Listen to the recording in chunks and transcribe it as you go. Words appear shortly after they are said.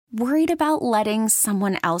Worried about letting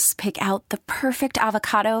someone else pick out the perfect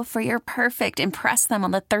avocado for your perfect impress them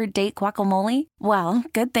on the third date guacamole? Well,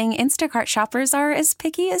 good thing Instacart shoppers are as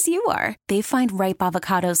picky as you are. They find ripe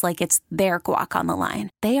avocados like it's their guac on the line.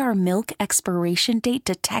 They are milk expiration date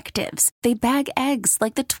detectives. They bag eggs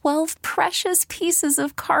like the 12 precious pieces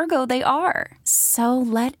of cargo they are. So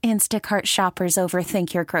let Instacart shoppers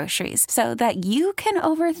overthink your groceries so that you can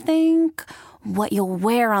overthink what you'll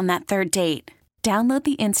wear on that third date. Download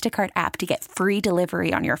the Instacart app to get free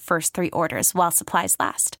delivery on your first 3 orders while supplies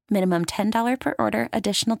last. Minimum $10 per order.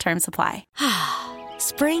 Additional terms apply.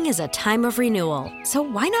 Spring is a time of renewal, so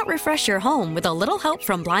why not refresh your home with a little help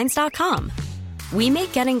from Blinds.com? We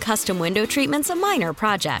make getting custom window treatments a minor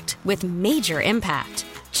project with major impact.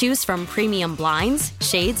 Choose from premium blinds,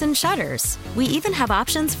 shades, and shutters. We even have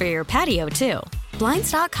options for your patio, too.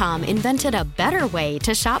 Blinds.com invented a better way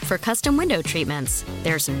to shop for custom window treatments.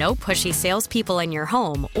 There's no pushy salespeople in your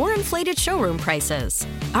home or inflated showroom prices.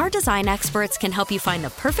 Our design experts can help you find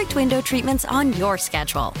the perfect window treatments on your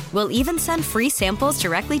schedule. We'll even send free samples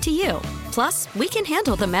directly to you. Plus, we can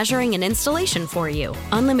handle the measuring and installation for you.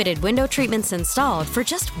 Unlimited window treatments installed for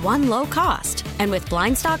just one low cost. And with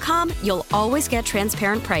Blinds.com, you'll always get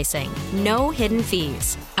transparent pricing. No hidden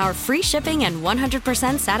fees. Our free shipping and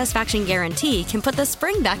 100% satisfaction guarantee can put the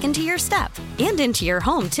spring back into your step and into your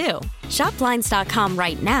home, too. Shop Blinds.com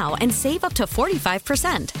right now and save up to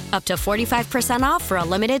 45%. Up to 45% off for a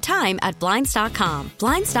limited time at Blinds.com.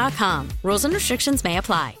 Blinds.com. Rules and restrictions may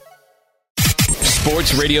apply.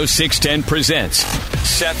 Sports Radio 610 presents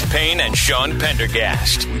Seth Payne and Sean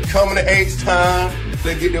Pendergast. We coming to H-time.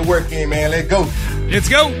 Let's get the work in, man. Let's go. Let's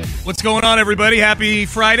go. What's going on, everybody? Happy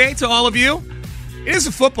Friday to all of you. It is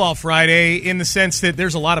a football Friday in the sense that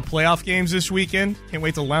there's a lot of playoff games this weekend. Can't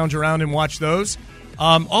wait to lounge around and watch those.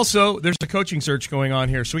 Also, there's a coaching search going on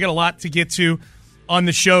here, so we got a lot to get to on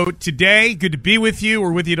the show today. Good to be with you.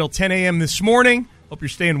 We're with you till 10 a.m. this morning. Hope you're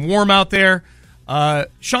staying warm out there.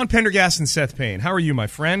 Sean Pendergast and Seth Payne, how are you, my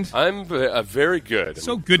friend? I'm very good.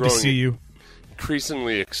 So good to see you.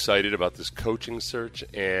 Increasingly excited about this coaching search,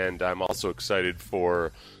 and I'm also excited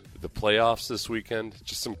for the playoffs this weekend.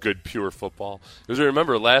 Just some good, pure football. Because I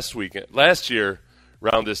remember last year,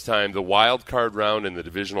 around this time, the wild card round and the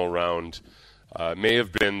divisional round may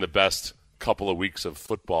have been the best couple of weeks of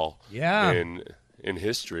football in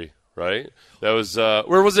history. Right? That was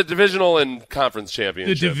where was it? Divisional and conference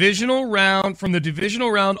championship. The divisional round, from the divisional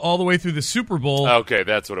round all the way through the Super Bowl. Okay,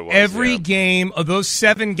 that's what it was. Every game of those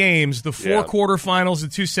 7 games, the 4 quarterfinals, the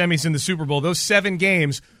 2 semis, and the Super Bowl, those 7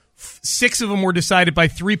 games, 6 of them were decided by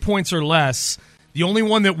 3 points or less. The only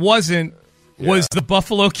one that wasn't was the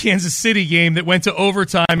Buffalo-Kansas City game that went to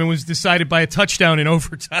overtime and was decided by a touchdown in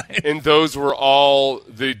overtime. And those were all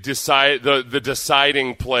the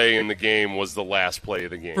deciding play in the game was the last play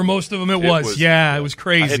of the game. For most of them it was. Yeah, it was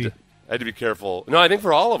crazy. I had to be careful. No, I think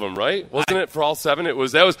for all of them, right? Wasn't it for all 7? Well,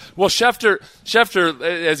 Schefter,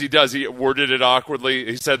 as he does, he worded it awkwardly.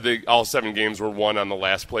 He said all 7 games were won on the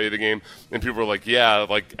last play of the game, and people were like, "Yeah,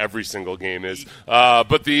 like every single game is."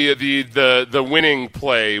 But the winning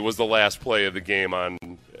play was the last play of the game on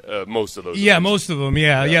most of those. Yeah, games. Most of them.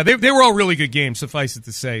 Yeah. They were all really good games, suffice it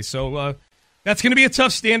to say. So that's going to be a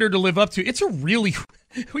tough standard to live up to. It's a really.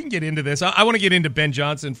 We can get into this. I want to get into Ben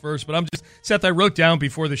Johnson first, but Seth, I wrote down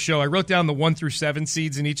before the show, I wrote down the 1 through 7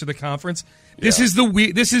 seeds in each of the conference. This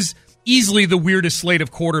is easily the weirdest slate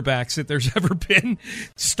of quarterbacks that there's ever been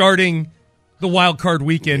starting the wild card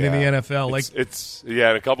weekend in the NFL.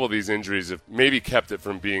 And a couple of these injuries have maybe kept it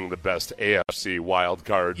from being the best AFC wild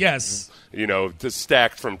card. Yes.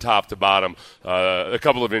 Stacked from top to bottom. A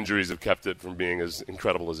couple of injuries have kept it from being as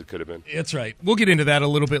incredible as it could have been. That's right. We'll get into that a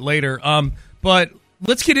little bit later. But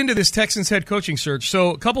let's get into this Texans head coaching search. So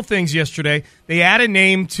a couple things yesterday. They add a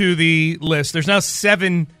name to the list. There's now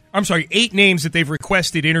 8 names that they've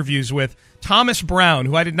requested interviews with. Thomas Brown,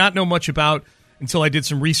 who I did not know much about until I did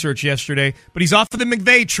some research yesterday, but he's off of the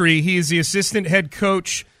McVay tree. He is the assistant head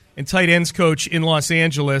coach and tight ends coach in Los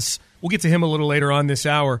Angeles. We'll get to him a little later on this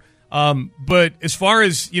hour. But as far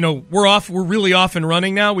as, we're really off and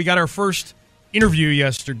running now. We got our first interview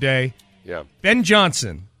yesterday. Yeah. Ben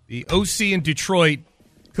Johnson, the OC in Detroit,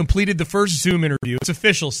 completed the first Zoom interview. It's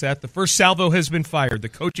official, Seth. The first salvo has been fired. The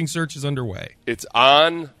coaching search is underway. It's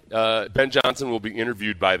on. Ben Johnson will be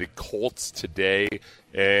interviewed by the Colts today,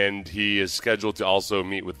 and he is scheduled to also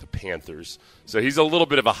meet with the Panthers. So he's a little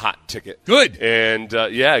bit of a hot ticket. Good. And,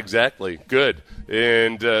 exactly. Good.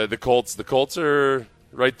 And the Colts are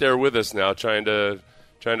right there with us now, trying to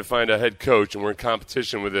trying to find a head coach, and we're in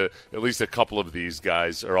competition with at least a couple of these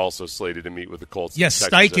guys are also slated to meet with the Colts. Yes,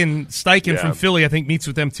 Steichen from Philly, I think, meets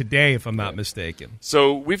with them today, if I'm not mistaken.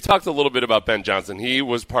 So we've talked a little bit about Ben Johnson. He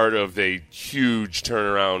was part of a huge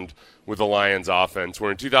turnaround with the Lions offense,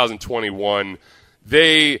 where in 2021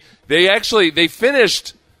 they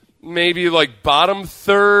finished maybe like bottom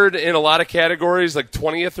third in a lot of categories, like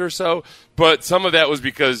 20th or so, but some of that was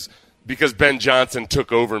because Ben Johnson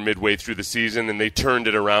took over midway through the season, and they turned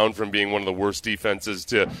it around from being one of the worst defenses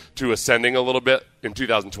to ascending a little bit in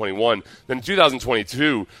 2021. Then in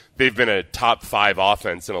 2022, they've been a top 5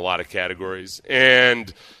 offense in a lot of categories.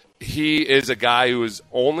 And he is a guy who is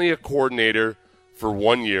only a coordinator for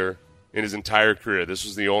 1 year in his entire career. This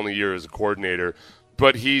was the only year as a coordinator.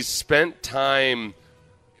 But he's spent time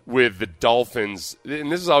with the Dolphins,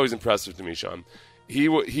 and this is always impressive to me, Sean.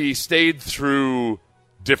 He stayed through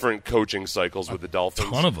different coaching cycles with the Dolphins.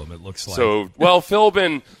 A ton of them, it looks like. So, well,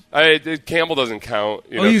 Philbin, Campbell doesn't count.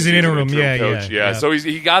 He's an interim coach. Yeah. So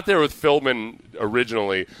he got there with Philbin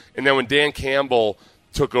originally, and then when Dan Campbell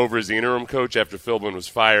took over as the interim coach after Philbin was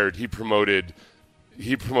fired, he promoted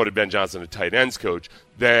Ben Johnson to tight ends coach.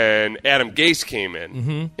 Then Adam Gase came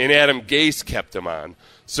in, and Adam Gase kept him on.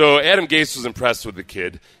 So Adam Gase was impressed with the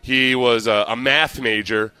kid. He was a math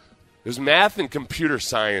major. It was math and computer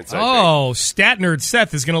science, I think. Stat nerd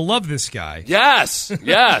Seth is going to love this guy. Yes,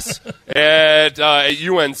 at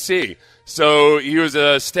UNC. So he was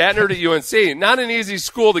a stat nerd at UNC. Not an easy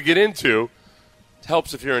school to get into. It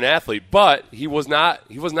helps if you're an athlete, but he was not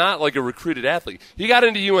like a recruited athlete. He got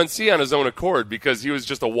into UNC on his own accord because he was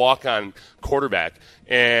just a walk-on quarterback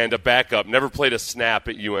and a backup. Never played a snap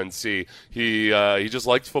at UNC. He just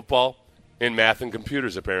liked football and math and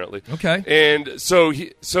computers, apparently. Okay. And so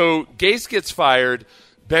Gase gets fired.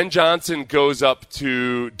 Ben Johnson goes up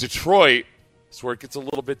to Detroit. That's where it gets a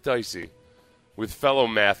little bit dicey with fellow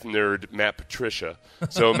math nerd Matt Patricia.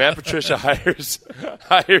 So Matt Patricia hires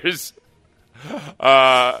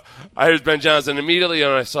Ben Johnson. Immediately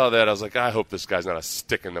when I saw that, I was like, I hope this guy's not a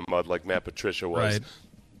stick in the mud like Matt Patricia was. Right.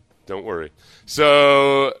 Don't worry.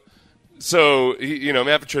 So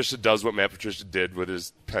Matt Patricia does what Matt Patricia did with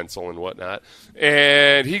his pencil and whatnot,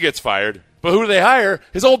 and he gets fired. But who do they hire?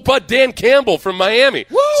 His old bud Dan Campbell from Miami.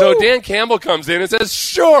 Woo! So Dan Campbell comes in and says,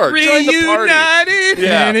 "Sure, join the party." Reunited,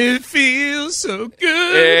 and it feels so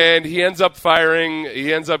good. And he ends up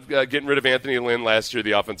getting rid of Anthony Lynn last year,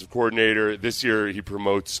 the offensive coordinator. This year he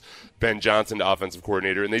promotes Ben Johnson to offensive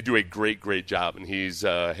coordinator, and they do a great, great job. And he's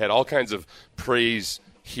had all kinds of praise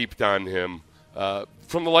heaped on him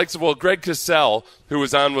from the likes of, Greg Cassell, who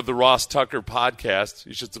was on with the Ross Tucker podcast.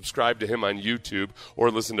 You should subscribe to him on YouTube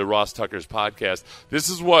or listen to Ross Tucker's podcast. This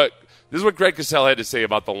is what Greg Cassell had to say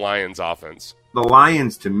about the Lions offense. The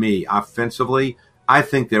Lions, to me, offensively, I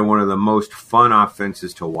think they're one of the most fun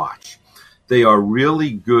offenses to watch. They are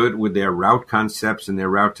really good with their route concepts and their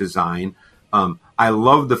route design. I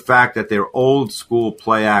love the fact that they're old school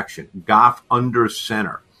play action, Goff under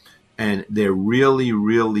center, and they're really,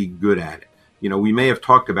 really good at it. We may have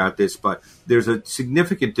talked about this, but there's a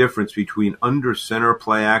significant difference between under center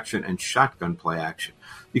play action and shotgun play action.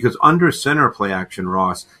 Because under center play action,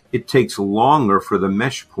 Ross, it takes longer for the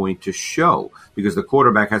mesh point to show because the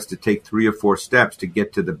quarterback has to take 3 or 4 steps to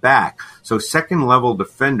get to the back. So second level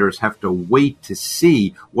defenders have to wait to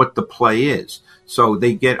see what the play is. So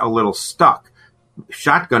they get a little stuck.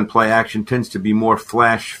 Shotgun play action tends to be more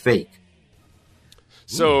flash fake.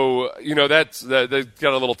 So, they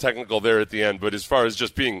got a little technical there at the end, but as far as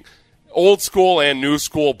just being old school and new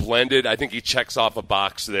school blended, I think he checks off a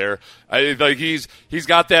box there. He's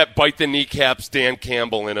got that bite the kneecaps Dan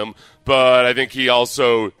Campbell in him, but I think he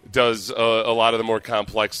also does a lot of the more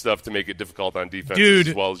complex stuff to make it difficult on defense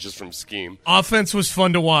as well as just from scheme. Offense was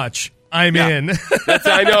fun to watch. I'm in.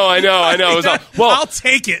 I know. I'll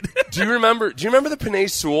take it. Do you remember the Penei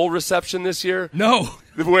Sewell reception this year? No.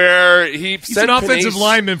 Where he's an offensive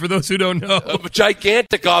lineman, for those who don't know. A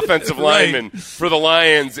gigantic offensive lineman for the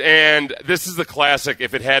Lions. And this is the classic.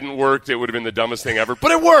 If it hadn't worked, it would have been the dumbest thing ever.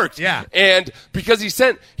 But it worked. Yeah. And because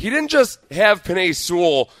he didn't just have Penei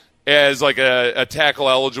Sewell as like a tackle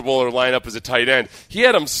eligible or line up as a tight end. He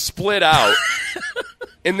had him split out.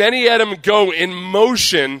 And then he had him go in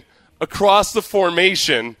motion across the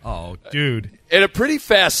formation. Oh, dude. At a pretty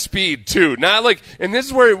fast speed, too. Not like, and this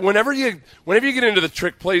is where whenever you get into the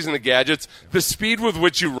trick plays and the gadgets, the speed with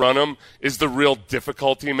which you run them is the real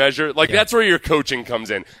difficulty measure. That's where your coaching comes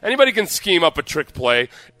in. Anybody can scheme up a trick play.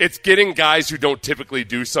 It's getting guys who don't typically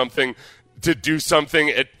do something to do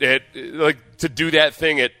something to do that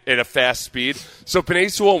thing at a fast speed. So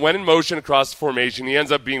Penei Sewell went in motion across the formation. He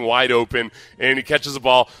ends up being wide open, and he catches the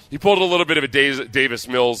ball. He pulled a little bit of a Davis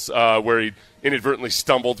Mills where he inadvertently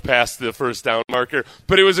stumbled past the first down marker.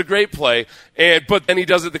 But it was a great play, but then he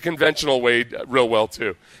does it the conventional way real well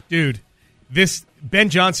too. Dude, this Ben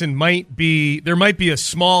Johnson might be a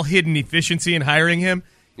small hidden efficiency in hiring him.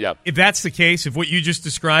 Yeah. If that's the case, if what you just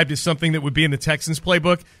described is something that would be in the Texans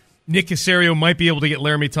playbook, Nick Caserio might be able to get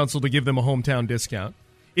Laramie Tunsil to give them a hometown discount.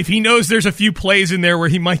 If he knows there's a few plays in there where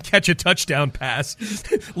he might catch a touchdown pass.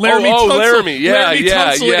 Laramie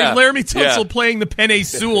Tunsil playing the Penei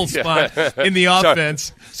Sewell spot in the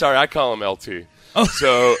offense. Sorry, I call him LT. Oh.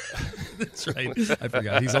 So that's right. I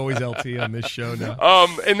forgot. He's always LT on this show now.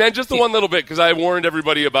 And then just the one little bit, because I warned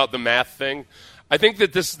everybody about the math thing. I think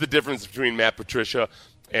that this is the difference between Matt Patricia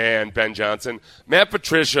and Ben Johnson. Matt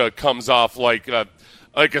Patricia comes off like a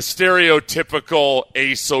stereotypical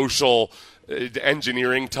asocial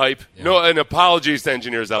engineering type. Yeah. No, and apologies to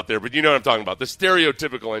engineers out there, but you know what I'm talking about, the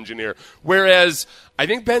stereotypical engineer. Whereas I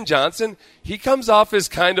think Ben Johnson, he comes off as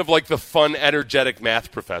kind of like the fun, energetic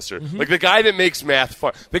math professor, like the guy that makes math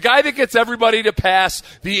fun, the guy that gets everybody to pass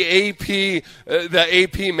the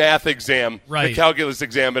AP math exam, the calculus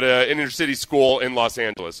exam at an inner city school in Los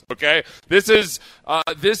Angeles. Okay, this is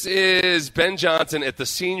Ben Johnson at the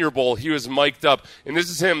Senior Bowl. He was mic'd up, and this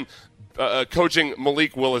is him coaching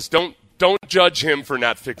Malik Willis. Don't judge him for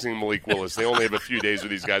not fixing Malik Willis. They only have a few days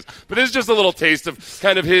with these guys. But this is just a little taste of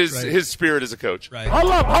kind of his spirit as a coach. Right.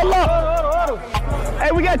 Huddle up.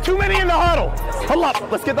 Hey, we got too many in the huddle. Huddle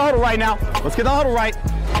up. Let's get the huddle right now. Let's get the huddle right.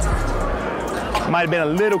 Might have been a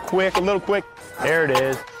little quick. There it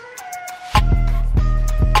is.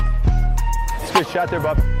 It's a good shot there,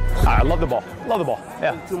 bub. All right, I love the ball.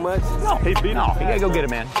 Yeah. Too much? No, you got to go get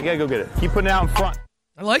it, man. You got to go get it. Keep putting it out in front.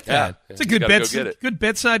 I like that. Yeah. It's a good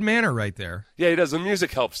bedside manner right there. Yeah, he does. The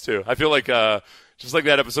music helps, too. I feel like just like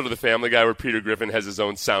that episode of The Family Guy where Peter Griffin has his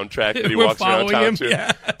own soundtrack that he walks around town to.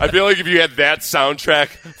 Yeah. I feel like if you had that soundtrack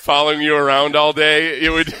following you around all day,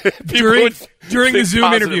 it would during the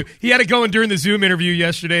Zoom interview. He had it going during the Zoom interview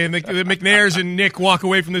yesterday, and the McNairs and Nick walk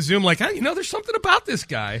away from the Zoom like, there's something about this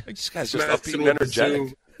guy. This guy's just upbeat and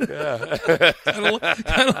energetic. Yeah,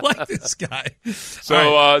 kind of like this guy.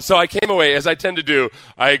 So I came away, as I tend to do.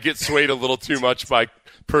 I get swayed a little too much by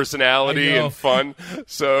personality and fun.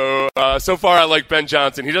 So far, I like Ben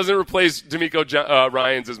Johnson. He doesn't replace D'Amico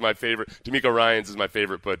Ryans as my favorite.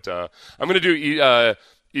 But I'm going to do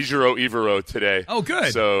Ejiro Evero today. Oh,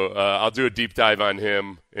 good. So I'll do a deep dive on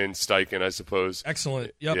him in Steichen, I suppose.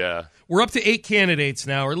 Excellent. Yep. Yeah. We're up to 8 candidates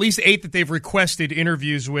now, or at least 8 that they've requested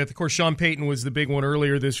interviews with. Of course, Sean Payton was the big one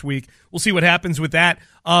earlier this week. We'll see what happens with that.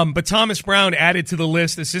 But Thomas Brown added to the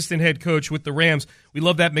list, assistant head coach with the Rams. We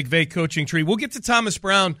love that McVay coaching tree. We'll get to Thomas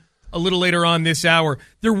Brown a little later on this hour.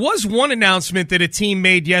 There was one announcement that a team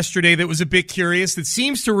made yesterday that was a bit curious, that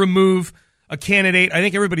seems to remove a candidate I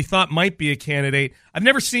think everybody thought might be a candidate. I've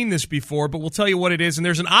never seen this before, but we'll tell you what it is. And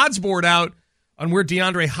there's an odds board out on where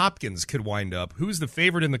DeAndre Hopkins could wind up. Who's the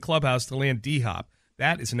favorite in the clubhouse to land D-Hop?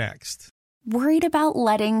 That is next. Worried about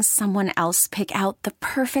letting someone else pick out the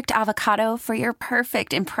perfect avocado for your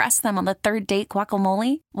perfect impress them on the third date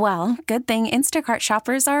guacamole? Well, good thing Instacart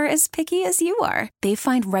shoppers are as picky as you are. They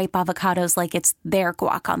find ripe avocados like it's their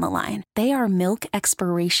guac on the line. They are milk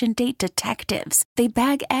expiration date detectives. They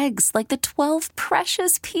bag eggs like the 12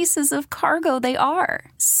 precious pieces of cargo they are.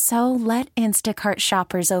 So let Instacart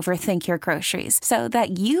shoppers overthink your groceries so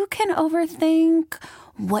that you can overthink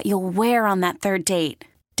what you'll wear on that third date.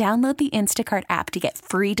 Download the Instacart app to get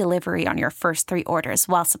free delivery on your first 3 orders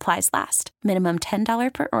while supplies last. Minimum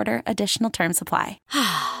 $10 per order. Additional terms apply.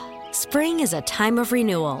 Spring is a time of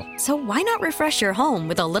renewal, so why not refresh your home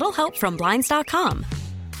with a little help from Blinds.com?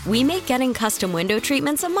 We make getting custom window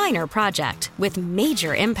treatments a minor project with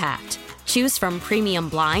major impact. Choose from premium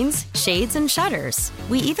blinds, shades, and shutters.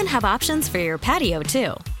 We even have options for your patio,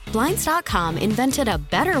 too. Blinds.com invented a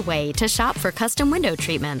better way to shop for custom window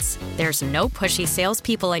treatments. There's no pushy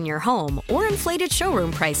salespeople in your home or inflated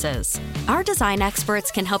showroom prices. Our design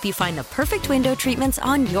experts can help you find the perfect window treatments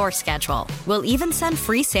on your schedule. We'll even send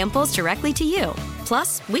free samples directly to you.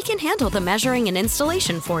 Plus, we can handle the measuring and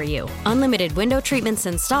installation for you. Unlimited window treatments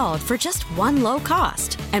installed for just one low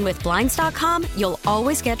cost. And with Blinds.com, you'll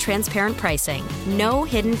always get transparent pricing. No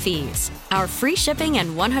hidden fees. Our free shipping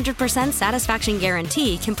and 100% satisfaction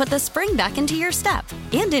guarantee can put the spring back into your step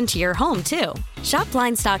and into your home, too. Shop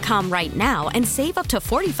Blinds.com right now and save up to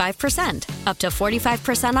 45%. Up to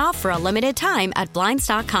 45% off for a limited time at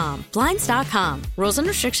Blinds.com. Blinds.com. Rules and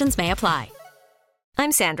restrictions may apply.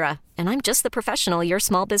 I'm Sandra, and I'm just the professional your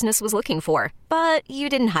small business was looking for. But you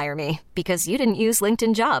didn't hire me because you didn't use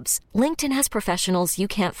LinkedIn Jobs. LinkedIn has professionals you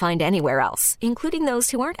can't find anywhere else, including those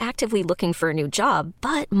who aren't actively looking for a new job,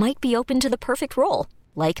 but might be open to the perfect role,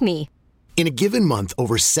 like me. In a given month,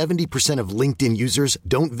 over 70% of LinkedIn users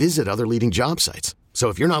don't visit other leading job sites. So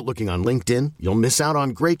if you're not looking on LinkedIn, you'll miss out on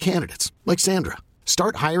great candidates like Sandra.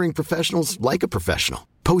 Start hiring professionals like a professional.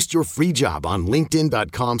 Post your free job on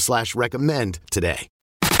linkedin.com/recommend today.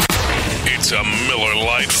 It's a Miller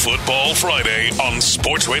Lite Football Friday on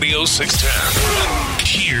Sports Radio 610.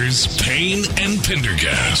 Here's Payne and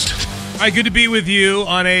Pendergast. All right, good to be with you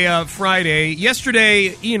on a Friday.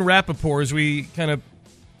 Yesterday, Ian Rappaport, as we kind of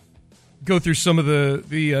go through some of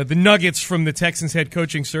the nuggets from the Texans head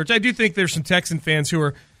coaching search, I do think there's some Texan fans who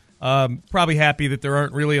are probably happy that there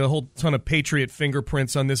aren't really a whole ton of Patriot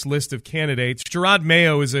fingerprints on this list of candidates. Jerod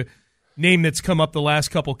Mayo is a name that's come up the last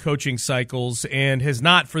couple coaching cycles and has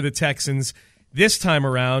not for the Texans this time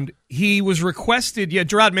around. He was requested,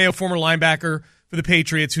 Jerod Mayo, former linebacker for the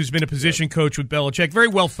Patriots, who's been a position coach with Belichick, very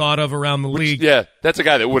well thought of around the league. Yeah, that's a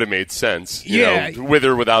guy that would have made sense, you know, with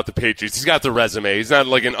or without the Patriots. He's got the resume. He's not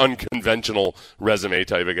like an unconventional resume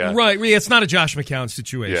type of guy. Right, it's not a Josh McCown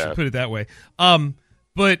situation, put it that way.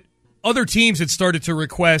 But other teams had started to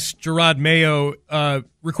request Jerod Mayo,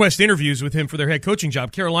 request interviews with him for their head coaching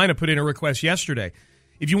job. Carolina put in a request yesterday.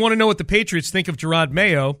 If you want to know what the Patriots think of Jerod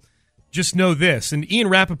Mayo, just know this. And Ian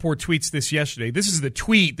Rappaport tweets this yesterday. This is the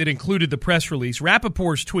tweet that included the press release.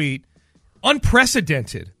 Rappaport's tweet,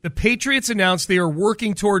 unprecedented. The Patriots announced they are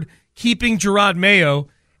working toward keeping Jerod Mayo,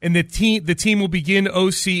 and the team will begin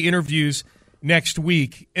OC interviews next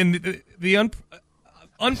week. And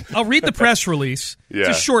I'll read the press release. It's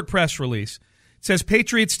a short press release. It says,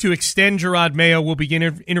 Patriots to extend Jerod Mayo will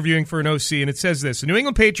begin interviewing for an OC. And it says this, the New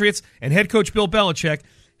England Patriots and head coach Bill Belichick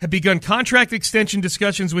have begun contract extension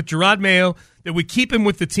discussions with Jerod Mayo that would keep him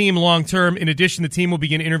with the team long term. In addition, the team will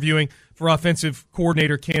begin interviewing for offensive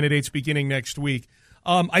coordinator candidates beginning next week.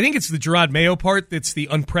 I think it's the Jerod Mayo part that's the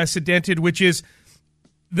unprecedented, which is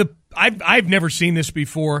I've never seen this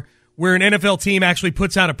before, where an NFL team actually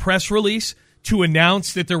puts out a press release to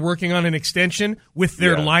announce that they're working on an extension with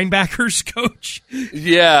their linebackers coach.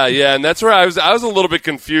 Yeah, and that's where I was a little bit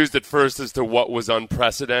confused at first as to what was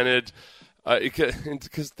unprecedented.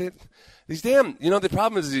 Because these damn, the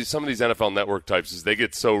problem is some of these NFL Network types is they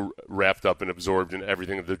get so wrapped up and absorbed in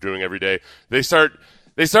everything that they're doing every day. They start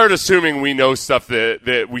assuming we know stuff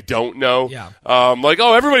that we don't know. Yeah.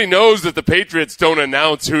 Everybody knows that the Patriots don't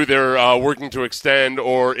announce who they're working to extend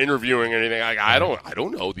or interviewing or anything. I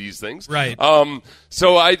don't know these things. Right.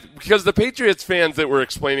 Because the Patriots fans that were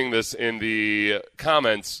explaining this in the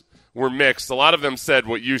comments were mixed. A lot of them said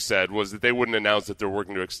what you said, was that they wouldn't announce that they're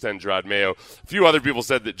working to extend Jerod Mayo. A few other people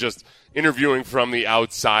said that just interviewing from the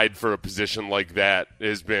outside for a position like that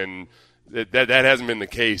has been that hasn't been the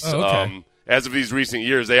case. Oh, okay. As of these recent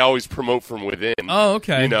years, they always promote from within. Oh,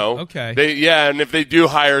 okay. Okay. And if they do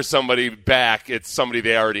hire somebody back, it's somebody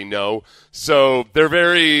they already know. So they're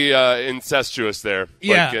very incestuous there.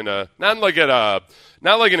 Yeah. Not like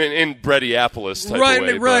an inbreadiapolis type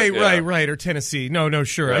of way. Right. Or Tennessee. No,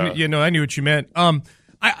 sure. Yeah. I knew what you meant.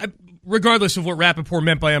 I regardless of what Rappaport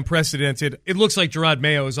meant by unprecedented, it looks like Jerod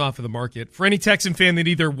Mayo is off of the market. For any Texan fan that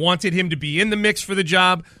either wanted him to be in the mix for the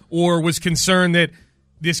job or was concerned that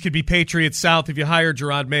this could be Patriots South if you hire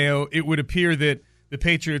Jerod Mayo, it would appear that the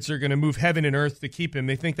Patriots are going to move heaven and earth to keep him.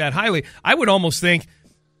 They think that highly. I would almost think,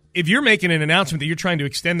 if you're making an announcement that you're trying to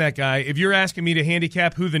extend that guy, if you're asking me to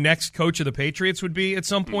handicap who the next coach of the Patriots would be at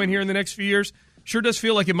some point here in the next few years, sure does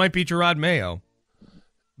feel like it might be Jerod Mayo.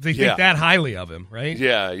 They think that highly of him, right?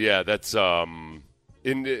 Yeah. That's one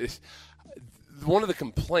of the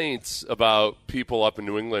complaints about people up in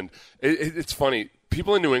New England. It's funny.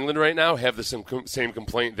 People in New England right now have the same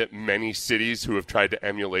complaint that many cities who have tried to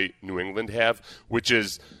emulate New England have, which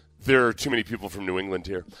is there are too many people from New England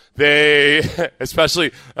here. They,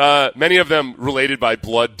 especially many of them related by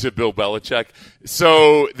blood to Bill Belichick.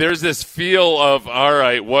 So there's this feel of, all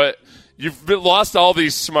right, you've lost all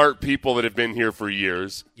these smart people that have been here for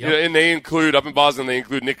years. Yep. And they include, up in Boston, they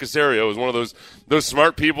include Nick Caserio, who's one of those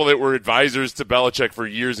smart people that were advisors to Belichick for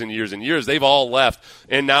years and years and years. They've all left,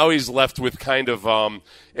 and now he's left with kind of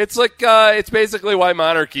it's like it's basically why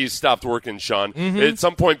monarchies stopped working, Sean. Mm-hmm. At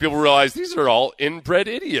some point, people realized these are all inbred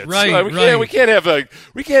idiots. Right, we can't have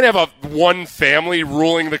a one family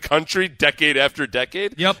ruling the country decade after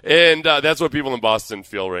decade. Yep. And that's what people in Boston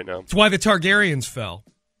feel right now. It's why the Targaryens fell.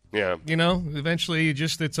 Yeah. Eventually it's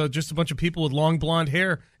just a bunch of people with long blonde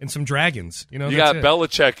hair and some dragons. You got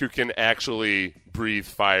Belichick, who can actually breathe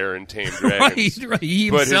fire and tame dragons. right. He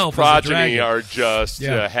but his himself progeny are just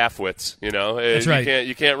half-wits. That's right.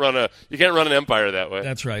 You can't run an empire that way.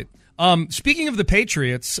 That's right. Speaking of the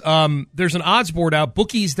Patriots, there's an odds board out.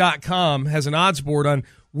 Bookies.com has an odds board on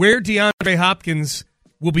where DeAndre Hopkins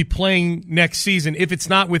will be playing next season if it's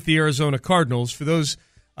not with the Arizona Cardinals. For those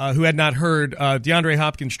who had not heard, DeAndre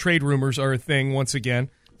Hopkins trade rumors are a thing once again.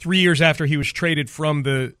 3 years after he was traded from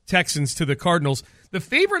the Texans to the Cardinals. The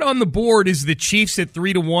favorite on the board is the Chiefs at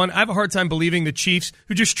 3-1. I have a hard time believing the Chiefs,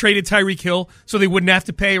 who just traded Tyreek Hill so they wouldn't have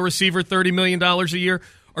to pay a receiver $30 million a year,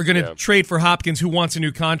 are going to trade for Hopkins, who wants a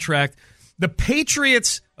new contract. The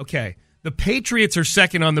Patriots are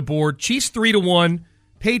second on the board. Chiefs 3-1.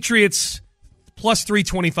 Patriots plus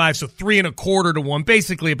 325, so 3.25 to 1,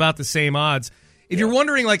 basically about the same odds. If you're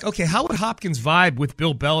wondering, how would Hopkins vibe with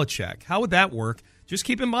Bill Belichick? How would that work? Just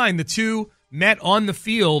keep in mind the two met on the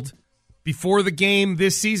field before the game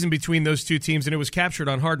this season between those two teams, and it was captured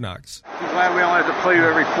on Hard Knocks. I'm glad we only have to play you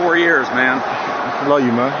every 4 years, man. I love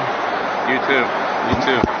you, man. You too.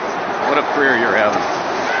 What a career you're having.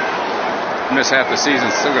 Miss half the season,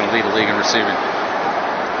 still going to lead the league in receiving.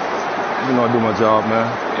 I do my job, man.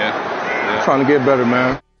 Yeah. Trying to get better,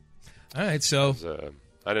 man. All right, so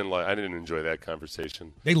I didn't enjoy that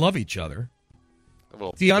conversation. They love each other.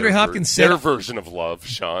 Well, DeAndre Hopkins said their version of love,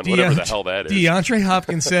 Sean, whatever the hell that is. DeAndre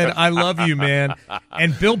Hopkins said, "I love you, man,"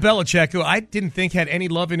 and Bill Belichick, who I didn't think had any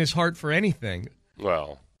love in his heart for anything,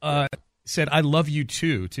 said, "I love you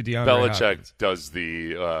too" to DeAndre Belichick Hopkins. Does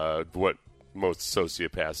the what most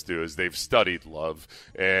sociopaths do is they've studied love,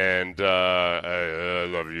 and I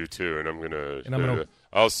love you too, and I'm gonna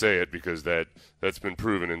I'll say it because that's been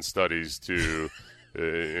proven in studies to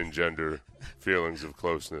engender feelings of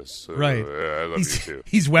closeness. Right. I love you too.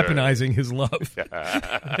 He's weaponizing his love.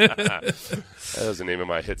 That was the name of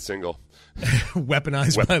my hit single.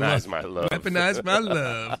 Weaponize my love. Weaponize my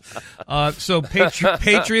love. So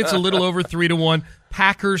Patriots a little over 3-1.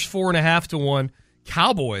 Packers 4.5 to 1.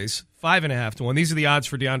 Cowboys 5.5 to 1. These are the odds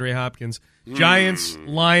for DeAndre Hopkins. Giants,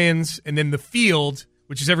 Lions, and then the field,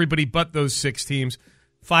 which is everybody but those 6 teams.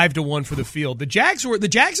 5 to 1 for the field. The Jags and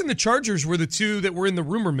the Chargers were the two that were in the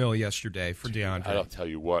rumor mill yesterday for DeAndre. I'll tell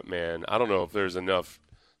you what, man. I don't know if there's enough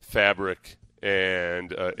fabric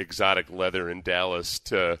and exotic leather in Dallas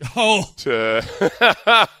to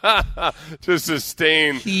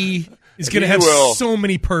sustain. He is going to have so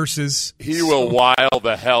many purses. He will wild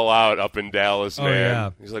the hell out up in Dallas, man.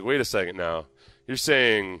 Yeah. He's like, wait a second now. You're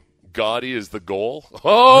saying gaudy is the goal?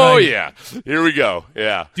 Oh, right. Yeah. Here we go.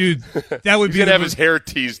 Yeah. Dude, that would be going to have his hair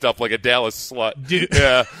teased up like a Dallas slut. Dude.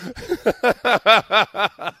 Yeah.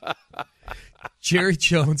 Jerry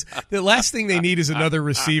Jones. The last thing they need is another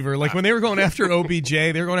receiver. Like when they were going after OBJ,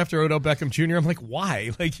 they were going after Odell Beckham Jr. I'm like,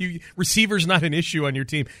 why? Like, receiver's not an issue on your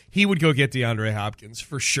team. He would go get DeAndre Hopkins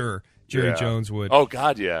for sure. Jerry Jones would. Oh,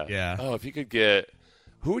 God, yeah. Yeah. Oh, if he could get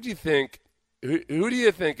 – who do you think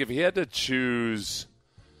if he had to choose –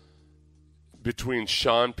 between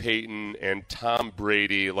Sean Payton and Tom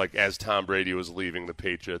Brady, like as Tom Brady was leaving the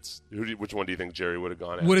Patriots, which one do you think Jerry would have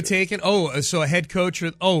gone after? Would have taken? So a head coach?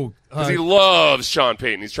 Because he loves Sean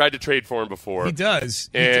Payton. He's tried to trade for him before. He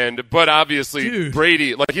does. But obviously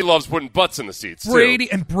Brady, like he loves putting butts in the seats. Brady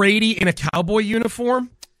too. In a cowboy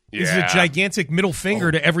uniform is a gigantic middle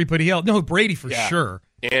finger to everybody else. No, Brady for sure.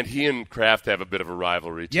 And he and Kraft have a bit of a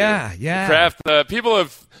rivalry too. Yeah. Kraft, people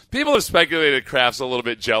have speculated Kraft's a little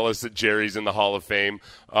bit jealous that Jerry's in the Hall of Fame.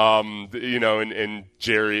 And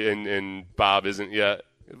Jerry and Bob isn't yet.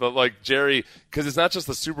 But like Jerry, because it's not just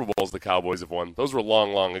the Super Bowls the Cowboys have won; those were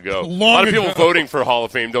long ago. A lot of people voting for Hall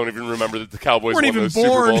of Fame don't even remember that the Cowboys won those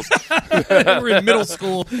Super Bowls. We're in middle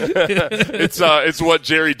school. It's what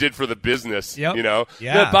Jerry did for the business. Yep. You know,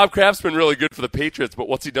 Yeah. Bob Kraft's been really good for the Patriots, but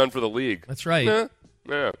what's he done for the league? That's right.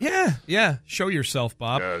 Yeah. Yeah. Show yourself,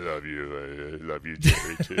 Bob. I love you. I love you,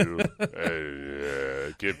 Jerry, too.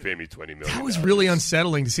 Pay me $20 million. That was really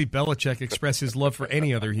unsettling to see Belichick express his love for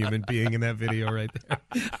any other human being in that video right there.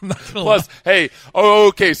 I'm not gonna Plus, lie.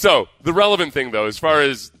 okay, so the relevant thing, though, as far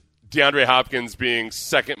as DeAndre Hopkins being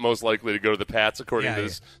second most likely to go to the Pats, according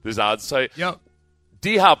to this odds site,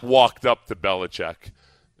 D-Hop walked up to Belichick.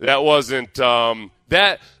 That wasn't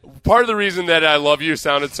that part of the reason that I love you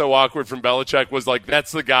sounded so awkward from Belichick was like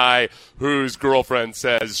that's the guy whose girlfriend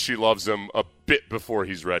says she loves him a bit before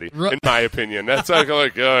he's ready. In my opinion, that's like oh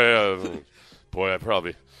yeah, boy,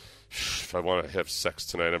 if I want to have sex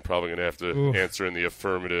tonight, I'm probably going to have to answer in the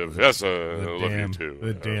affirmative. Yes, I love you too.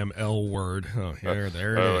 The damn L word. Oh, there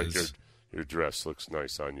it is. your dress looks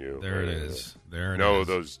nice on you. There it is. There it no, is.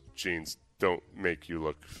 those jeans don't make you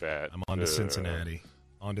look fat. I'm on to Cincinnati.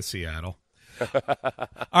 On to Seattle.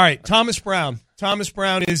 All right, Thomas Brown. Thomas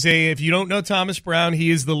Brown is if you don't know Thomas Brown,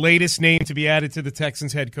 he is the latest name to be added to the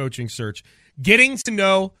Texans head coaching search. Getting to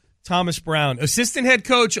know Thomas Brown, assistant head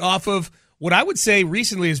coach off of what I would say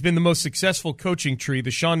recently has been the most successful coaching tree,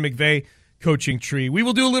 the Sean McVay coaching tree. We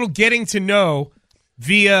will do a little getting to know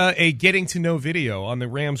via a getting to know video on the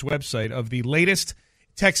Rams website of the latest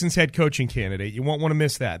Texans head coaching candidate. You won't want to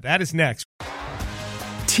miss that. That is next.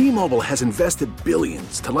 T-Mobile has invested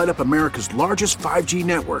billions to light up America's largest 5G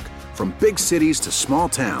network, from big cities to small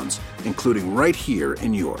towns, including right here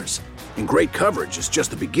in yours. And great coverage is just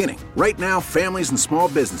the beginning. Right now, families and small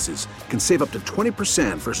businesses can save up to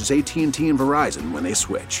 20% versus AT&T and Verizon when they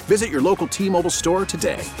switch. Visit your local T-Mobile store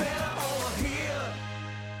today.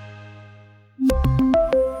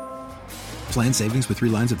 Plan savings with 3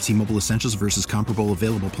 lines of T-Mobile Essentials versus comparable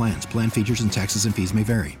available plans. Plan features and taxes and fees may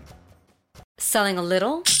vary. Selling a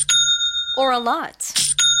little or a lot?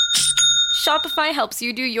 Shopify helps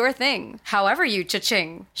you do your thing, however you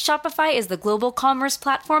cha-ching. Shopify is the global commerce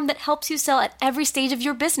platform that helps you sell at every stage of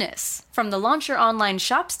your business. From the launch your online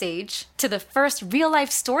shop stage, to the first real-life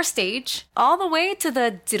store stage, all the way to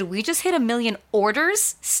the did we just hit 1 million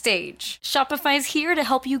orders stage. Shopify's here to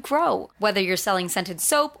help you grow. Whether you're selling scented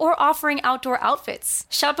soap or offering outdoor outfits,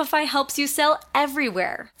 Shopify helps you sell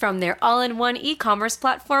everywhere. From their all-in-one e-commerce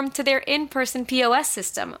platform to their in-person POS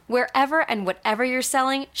system, wherever and whatever you're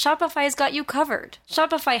selling, Shopify's got you covered.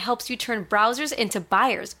 Shopify helps you turn browsers into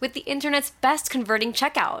buyers with the internet's best converting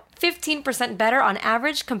checkout. 15% better on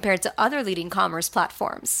average compared to other leading commerce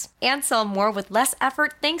platforms. And sell more with less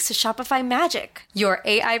effort thanks to Shopify Magic, your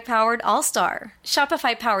AI-powered all-star.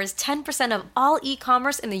 Shopify powers 10% of all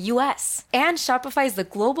e-commerce in the U.S. And Shopify is the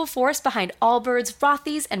global force behind Allbirds,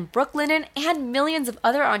 Rothy's, and Brooklinen, and millions of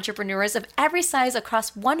other entrepreneurs of every size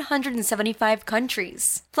across 175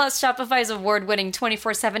 countries. Plus, Shopify's award-winning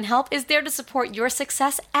 24/7 help is there to support your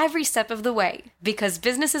success every step of the way. Because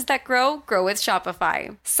businesses that grow, grow with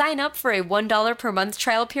Shopify. Sign up for a $1 per month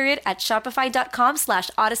trial period at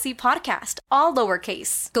shopify.com/Odyssey Podcast, all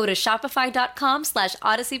lowercase. Go to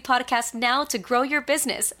shopify.com/Odyssey Podcast now to grow your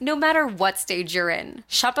business, no matter what stage you're in.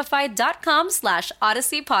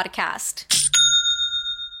 Shopify.com/Odyssey Podcast.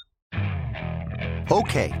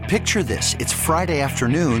 Okay, picture this. It's Friday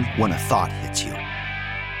afternoon when a thought hits you.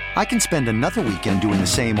 I can spend another weekend doing the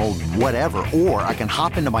same old whatever, or I can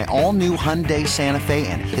hop into my all-new Hyundai Santa Fe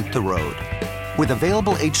and hit the road. With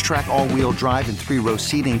available H-Track all-wheel drive and 3-row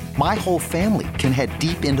seating, my whole family can head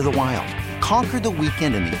deep into the wild. Conquer the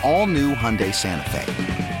weekend in the all-new Hyundai Santa Fe.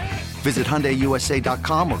 Visit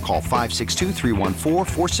HyundaiUSA.com or call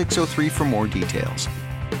 562-314-4603 for more details.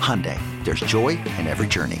 Hyundai, there's joy in every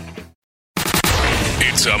journey.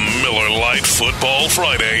 It's a Miller Lite Football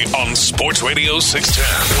Friday on Sports Radio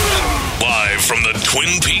 610. Live from the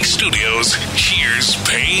Twin Peaks studios, here's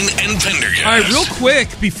Payne and Pendergast. All right, real quick,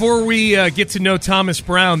 before we get to know Thomas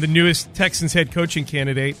Brown, the newest Texans head coaching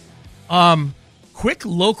candidate, quick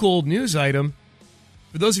local news item.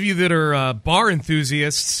 For those of you that are bar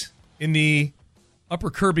enthusiasts in the Upper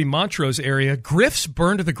Kirby Montrose area, Griff's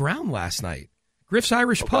burned to the ground last night. Griff's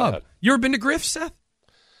Irish Pub. God. You ever been to Griff's, Seth?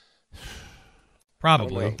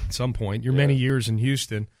 Probably at some point. You're many years in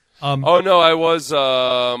Houston. I was.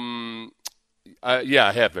 I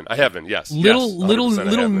haven't. I haven't. Yes.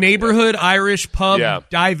 Little neighborhood Irish pub,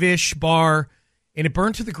 dive-ish bar, and it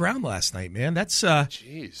burned to the ground last night. Man, that's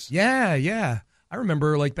jeez. Yeah. I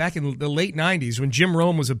remember like back in the late '90s when Jim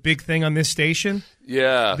Rome was a big thing on this station.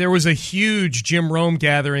 Yeah, there was a huge Jim Rome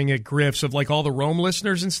gathering at Griff's of like all the Rome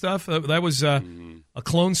listeners and stuff. That was a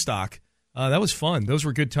clone stock. That was fun. Those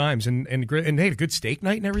were good times, and they had a good steak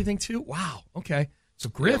night and everything too. Wow. Okay. So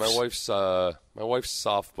Griff's. Yeah, my wife's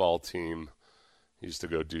softball team used to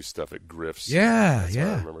go do stuff at Griff's. Yeah.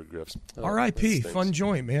 I remember Griff's. R.I.P. Fun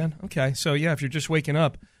joint, man. Okay. So yeah, if you're just waking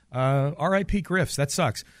up, R.I.P. Griff's. That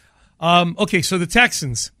sucks. Okay. So the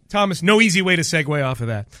Texans, Thomas. No easy way to segue off of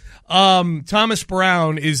that. Thomas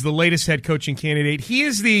Brown is the latest head coaching candidate. He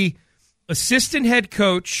is the assistant head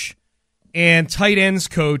coach and tight ends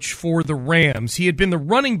coach for the Rams. He had been the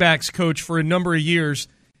running backs coach for a number of years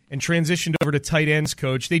and transitioned over to tight ends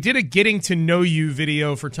coach. They did a getting to know you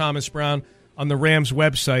video for Thomas Brown on the Rams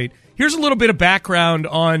website. Here's a little bit of background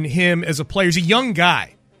on him as a player. He's a young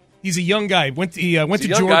guy. He's a young guy. Went to young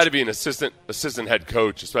Georgia. Guy to be an assistant head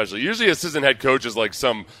coach, especially. Usually, assistant head coach is like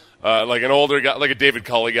some like an older guy, like a David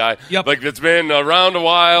Culley guy, Yep. like that's been around a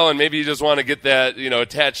while, and maybe you just want to get that,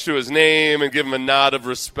 attached to his name and give him a nod of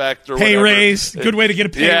respect or pay whatever. raise. Good way to get a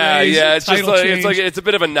pay raise. Yeah, it's just title change. it's a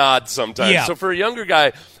bit of a nod sometimes. Yeah. So for a younger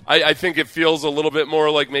guy, I think it feels a little bit more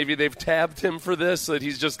like maybe they've tabbed him for this, that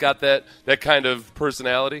he's just got that kind of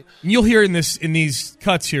personality. And you'll hear in these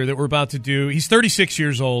cuts here that we're about to do. He's 36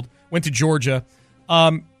 years old. Went to Georgia.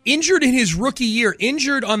 Injured in his rookie year.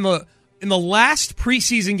 Injured in the last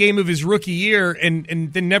preseason game of his rookie year,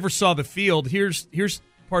 and then never saw the field. Here's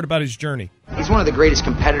part about his journey. He's one of the greatest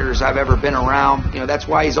competitors I've ever been around. That's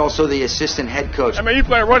why he's also the assistant head coach. I mean, you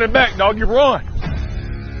play running back, dog. You run.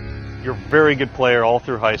 You're a very good player all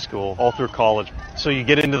through high school, all through college. So you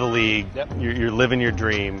get into the league, you're living your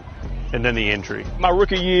dream, and then the injury. My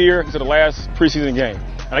rookie year is the last preseason game,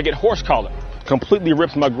 and I get horse collar. Completely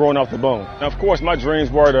rips my groin off the bone. Now, of course, my dreams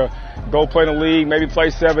were to go play in the league, maybe play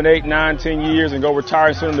 7, 8, 9, 10 years and go retire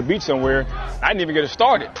and sit on the beach somewhere. I didn't even get it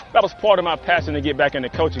started. That was part of my passion to get back into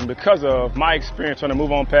coaching because of my experience trying to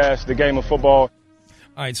move on past the game of football.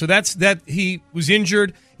 All right, so that's that. He was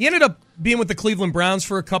injured. He ended up being with the Cleveland Browns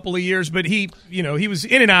for a couple of years, but he was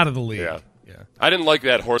in and out of the league. Yeah. I didn't like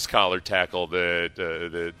that horse collar tackle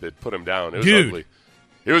that put him down. It was ugly.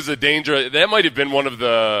 It was a danger. That might have been one of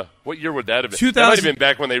the. What year would that have been? That might have been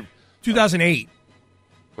back when they. 2008.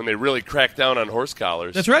 When they really cracked down on horse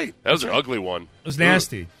collars. That's right. That was an ugly one. It was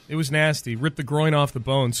nasty. It was nasty. Ripped the groin off the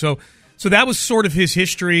bone. So that was sort of his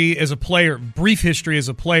history as a player, brief history as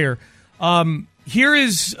a player. Here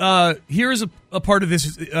is a part of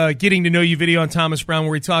this getting to know you video on Thomas Brown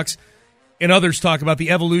where he talks and others talk about the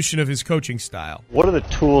evolution of his coaching style. What are the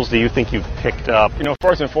tools that you think you've picked up?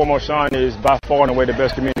 First and foremost, Sean is by far and away the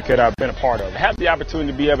best communicator I've been a part of. Have the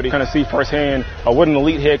opportunity to be able to kind of see firsthand what an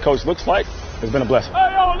elite head coach looks like has been a blessing.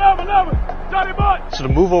 Hey, yo, love it. Johnny Butt. So to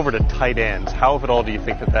move over to tight ends, how, if at all, do you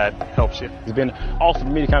think that helps you? It's been awesome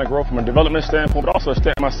for me to kind of grow from a development standpoint, but also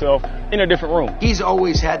stand myself in a different room. He's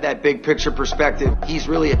always had that big picture perspective. He's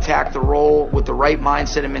really attacked the role with the right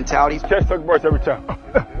mindset and mentality. Catch tuck burst every time.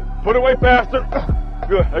 Put it away faster.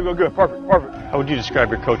 Good. There you go. Good. Perfect. How would you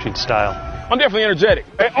describe your coaching style? I'm definitely energetic.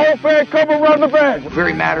 Hey, all fan cover around the bag.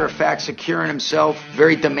 Very matter of fact, securing himself,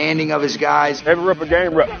 very demanding of his guys. Every rep a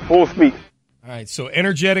game rep, full speed. All right, so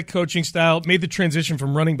energetic coaching style, made the transition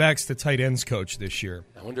from running backs to tight ends coach this year.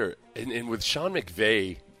 I wonder, and with Sean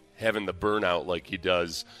McVay having the burnout like he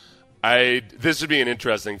does, this would be an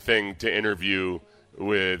interesting thing to interview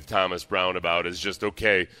with Thomas Brown about, is just,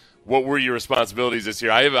 okay, what were your responsibilities this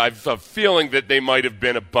year? I have a feeling that they might have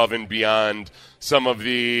been above and beyond some of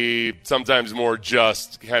the sometimes more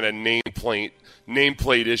just kind of nameplate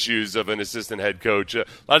issues of an assistant head coach. A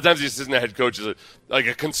lot of times the assistant head coach is like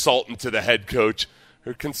a consultant to the head coach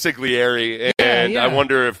or consigliere, and I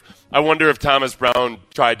wonder if Thomas Brown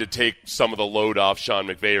tried to take some of the load off Sean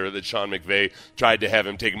McVay, or that Sean McVay tried to have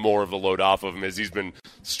him take more of the load off of him as he's been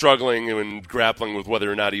struggling and grappling with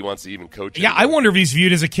whether or not he wants to even coach. Yeah, I wonder if he's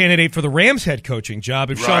viewed as a candidate for the Rams head coaching job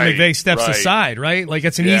if Sean McVay steps aside, right? Like,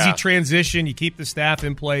 it's an easy transition. You keep the staff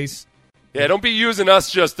in place. Yeah, don't be using us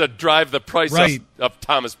just to drive the price up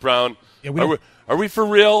Thomas Brown. Yeah, are we for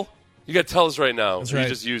real? You got to tell us right now. That's You're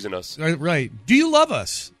just using us. Right. Do you love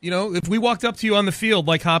us? If we walked up to you on the field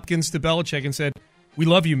like Hopkins to Belichick and said, "We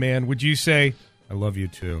love you, man," would you say, "I love you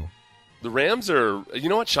too"? The Rams are, you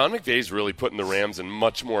know what? Sean McVay's really putting the Rams in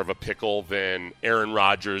much more of a pickle than Aaron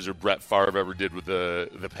Rodgers or Brett Favre ever did with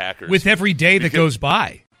the Packers. With every day that goes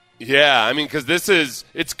by. Yeah, I mean, because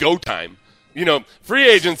it's go time. Free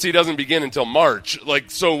agency doesn't begin until March.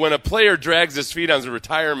 So when a player drags his feet on his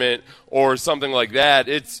retirement or something like that,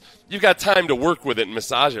 you've got time to work with it and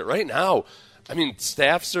massage it. Right now, I mean,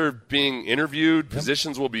 staffs are being interviewed,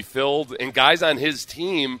 positions will be filled, and guys on his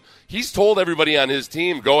team, he's told everybody on his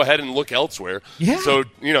team, go ahead and look elsewhere. Yeah. So,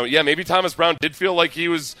 maybe Thomas Brown did feel like he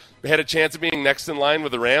had a chance of being next in line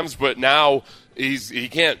with the Rams, but now he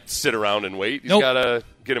can't sit around and wait. He's got to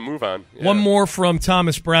get a move on. Yeah. One more from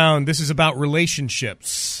Thomas Brown. This is about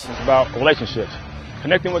relationships. It's about relationships.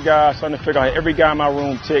 Connecting with guys, trying to figure out how every guy in my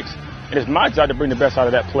room ticks. And it's my job to bring the best out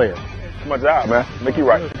of that player. It's my job, man. Make you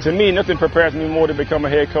right. To me, nothing prepares me more to become a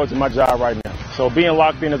head coach than my job right now. So being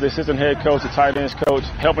locked in as the assistant head coach, the tight ends coach,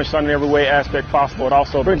 helping Sean in every way aspect possible. It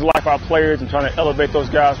also brings to life our players and trying to elevate those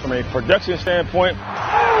guys from a production standpoint.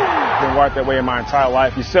 I've been right that way in my entire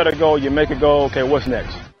life. You set a goal, you make a goal. Okay, what's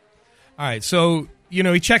next? All right, so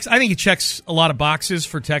I think he checks a lot of boxes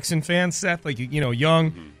for Texan fans, Seth. Like,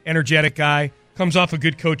 young, energetic guy, comes off a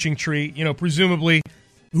good coaching tree. Presumably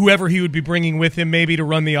whoever he would be bringing with him maybe to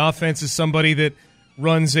run the offense is somebody that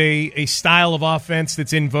runs a style of offense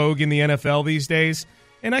that's in vogue in the NFL these days.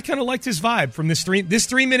 And I kind of liked his vibe from this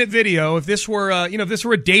 3-minute video. If this were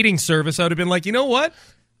a dating service, I would have been like, you know what?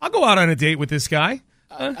 I'll go out on a date with this guy.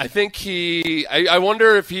 I think I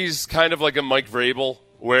wonder if he's kind of like a Mike Vrabel,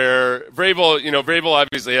 where Vrabel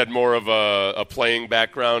obviously had more of a playing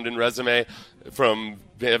background and resume from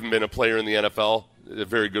having been a player in the NFL, a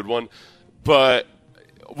very good one, but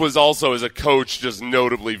was also as a coach just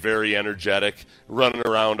notably very energetic, running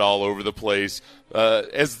around all over the place.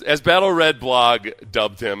 As Battle Red Blog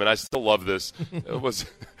dubbed him, and I still love this, it was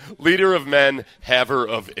leader of men, haver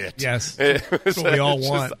of it. Yes, that's what we all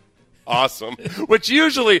want. Awesome. Which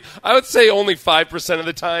usually, I would say only 5% of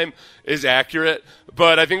the time is accurate,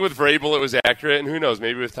 but I think with Vrabel it was accurate, and who knows,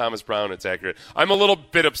 maybe with Thomas Brown it's accurate. I'm a little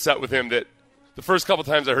bit upset with him that the first couple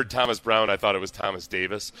times I heard Thomas Brown, I thought it was Thomas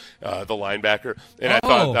Davis, the linebacker, and I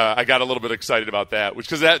thought I got a little bit excited about that,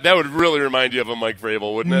 because that would really remind you of a Mike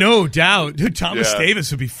Vrabel, wouldn't it? No doubt. Dude, Thomas Davis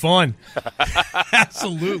would be fun.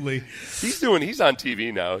 Absolutely. He's on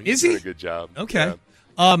TV now. He's doing a good job. Okay.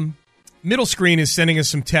 Yeah. Middle Screen is sending us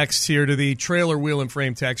some texts here to the Trailer Wheel and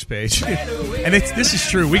Frame text page. And this is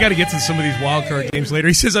true. We got to get to some of these wild card games later.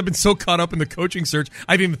 He says, I've been so caught up in the coaching search,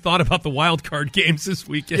 I haven't even thought about the wild card games this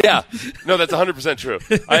weekend. Yeah. No, that's 100% true.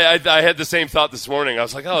 I had the same thought this morning. I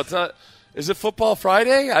was like, it's not. Is it Football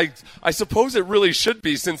Friday? I suppose it really should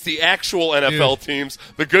be, since the actual NFL teams,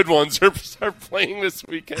 the good ones, are playing this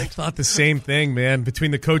weekend. I thought the same thing, man.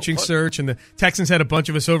 Between the coaching search and the Texans had a bunch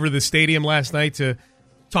of us over to the stadium last night to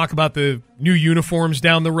talk about the new uniforms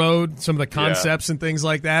down the road, some of the concepts and things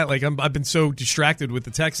like that. Like I've been so distracted with the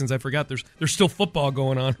Texans, I forgot there's still football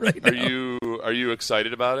going on right now. Are you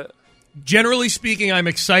excited about it? Generally speaking, I'm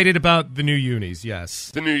excited about the new unis. Yes,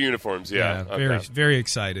 the new uniforms. Yeah, okay. Very, very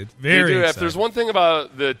excited. If there's one thing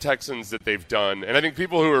about the Texans that they've done, and I think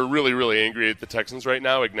people who are really, really angry at the Texans right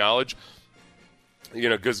now acknowledge,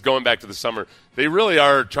 because going back to the summer, they really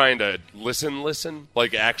are trying to listen,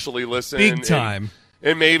 like actually listen, big time.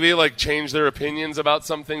 And maybe like change their opinions about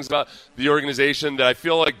some things about the organization that I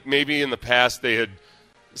feel like maybe in the past they had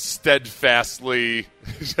steadfastly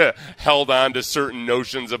held on to certain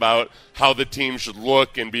notions about how the team should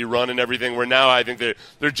look and be run and everything, where now I think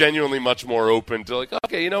they're genuinely much more open to like,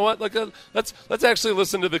 okay, you know what, like let's actually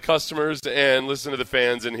listen to the customers and listen to the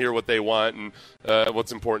fans and hear what they want and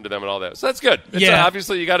what's important to them and all that. So that's good.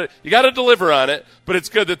 Obviously you got to deliver on it, but it's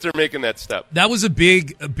good that they're making that step. That was a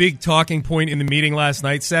big talking point in the meeting last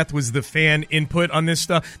night, Seth, was the fan input on this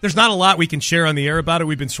stuff. There's not a lot we can share on the air about it.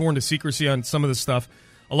 We've been sworn to secrecy on some of the stuff.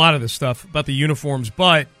 A lot of the stuff about the uniforms,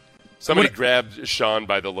 but somebody grabbed Sean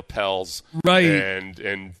by the lapels, right,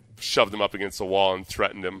 and shoved him up against the wall and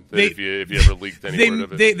threatened him that if you ever leaked any word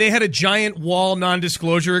of it. They had a giant wall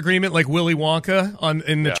non-disclosure agreement like Willy Wonka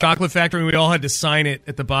in the chocolate factory, and we all had to sign it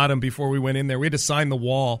at the bottom before we went in there. We had to sign the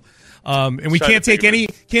wall, and we can't take any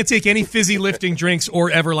fizzy lifting drinks or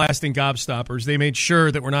everlasting gobstoppers. They made sure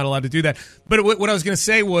that we're not allowed to do that. But what I was going to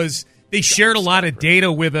say was they shared a lot of data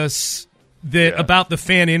with us about the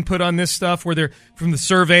fan input on this stuff, where they're from the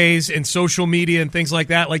surveys and social media and things like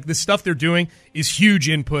that. Like the stuff they're doing is huge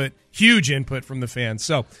input from the fans.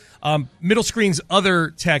 So Middle Screen's other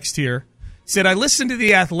text here said, I listened to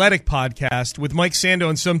the Athletic podcast with Mike Sando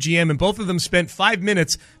and some GM, and both of them spent 5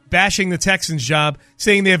 minutes bashing the Texans job,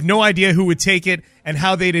 saying they have no idea who would take it and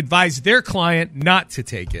how they'd advise their client not to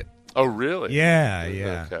take it. Oh, really? Yeah.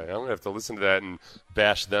 Okay, I'm going to have to listen to that and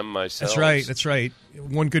bash them myself. That's right.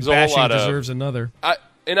 One good bashing deserves another.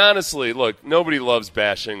 And honestly, look, nobody loves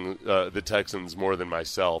bashing the Texans more than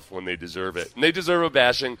myself when they deserve it. And they deserve a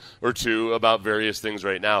bashing or two about various things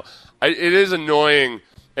right now. It is annoying,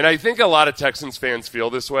 and I think a lot of Texans fans feel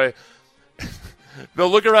this way. They'll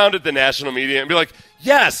look around at the national media and be like,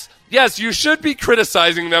 yes, you should be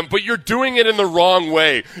criticizing them, but you're doing it in the wrong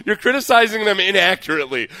way. You're criticizing them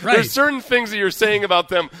inaccurately. Right. There's certain things that you're saying about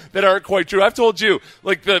them that aren't quite true. I've told you,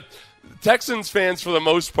 like the Texans fans, for the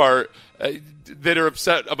most part, that are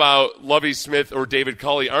upset about Lovie Smith or David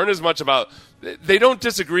Culley aren't as much about – they don't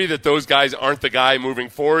disagree that those guys aren't the guy moving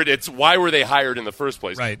forward. It's why were they hired in the first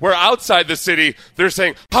place. Right. Where outside the city, they're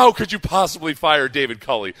saying, how could you possibly fire David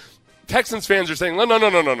Culley? Texans fans are saying,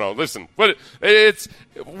 no. Listen,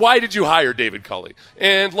 why did you hire David Culley?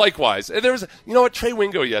 And likewise, there was, Trey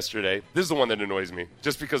Wingo yesterday. This is the one that annoys me,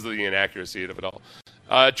 just because of the inaccuracy of it all.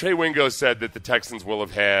 Trey Wingo said that the Texans will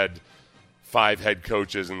have had 5 head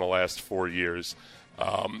coaches in the last 4 years,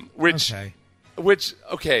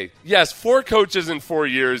 yes, 4 coaches in 4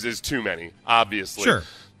 years is too many, obviously. Sure.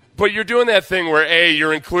 But you're doing that thing where,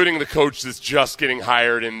 you're including the coach that's just getting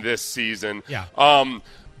hired in this season. Yeah.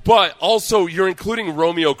 But also, you're including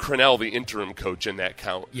Romeo Crennel, the interim coach, in that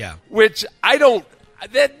count. Yeah. Which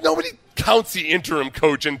counts the interim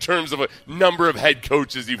coach in terms of a number of head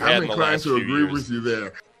coaches you've had in the last few years. I'm inclined to agree with you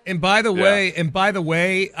there. And by the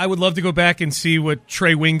way, I would love to go back and see what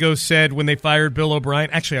Trey Wingo said when they fired Bill O'Brien.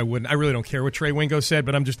 Actually, I wouldn't. I really don't care what Trey Wingo said,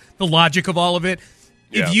 but I'm just the logic of all of it.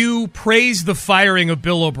 Yeah. If you praise the firing of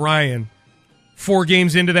Bill O'Brien 4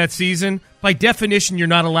 games into that season, by definition, you're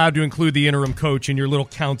not allowed to include the interim coach in your little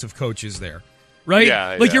count of coaches there. Right?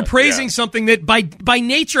 Yeah, you're praising something that by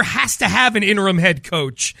nature has to have an interim head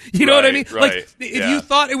coach. You know what I mean? Right. Like, if you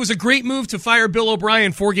thought it was a great move to fire Bill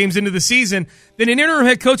O'Brien 4 games into the season, then an interim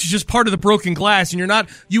head coach is just part of the broken glass, and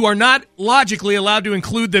you are not logically allowed to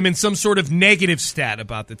include them in some sort of negative stat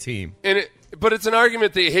about the team. But it's an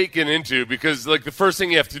argument they hate getting into because, like, the first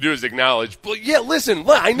thing you have to do is acknowledge. But yeah, listen,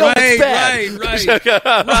 I know it's bad. Right.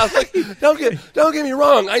 Don't get me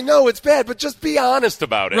wrong. I know it's bad, but just be honest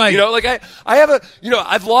about it. Right. You know, like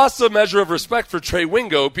I've lost a measure of respect for Trey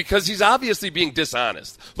Wingo because he's obviously being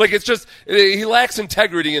dishonest. Like, it's just he lacks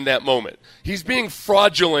integrity in that moment. He's being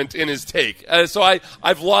fraudulent in his take. So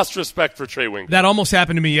I've lost respect for Trey Wingo. That almost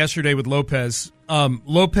happened to me yesterday with Lopez.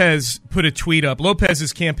 Lopez put a tweet up. Lopez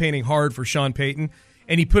is campaigning hard for Sean Payton,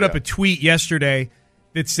 and he put up a tweet yesterday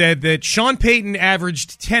that said that Sean Payton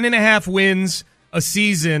averaged 10.5 wins a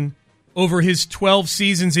season over his 12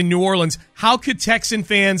 seasons in New Orleans. How could Texan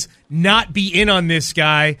fans not be in on this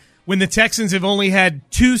guy when the Texans have only had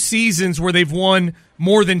 2 seasons where they've won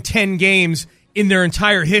more than 10 games in their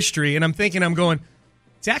entire history? And I'm going,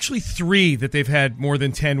 it's actually 3 that they've had more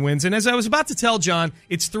than 10 wins. And as I was about to tell John,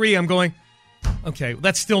 it's 3. I'm going, okay,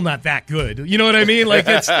 that's still not that good. You know what I mean? Like,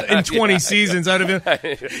 it's in 20 seasons, I'd have been.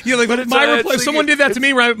 If someone did that to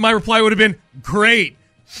me, my reply would have been, great.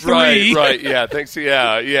 3. Right. Yeah. Thanks.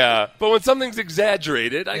 Yeah. But when something's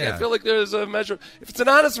exaggerated, I feel like there's a measure. If it's an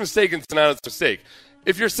honest mistake, it's an honest mistake.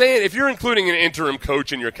 If you're including an interim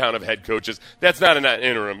coach in your count of head coaches, that's not an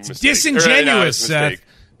interim mistake. Disingenuous, Seth.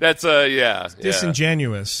 That's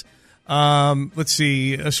disingenuous. Let's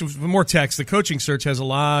see. More text. The coaching search has a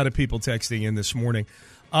lot of people texting in this morning.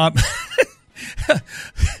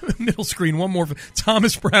 Middle screen, one more.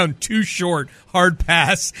 Thomas Brown, too short, hard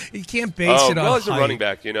pass. You can't base it on he's a running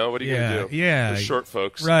back, you know. What are you going to do? Yeah. They're short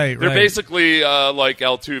folks. Right. They're basically like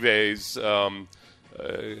Altuve's.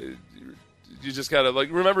 You just got to,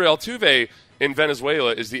 remember Altuve in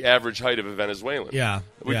Venezuela is the average height of a Venezuelan. Yeah.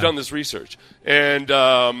 We've done this research. And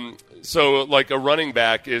so, a running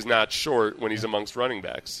back is not short when he's amongst running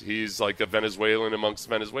backs. He's like a Venezuelan amongst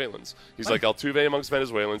Venezuelans. He's like Altuve amongst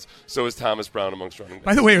Venezuelans. So is Thomas Brown amongst running backs.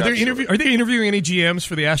 By the way, are they interviewing any GMs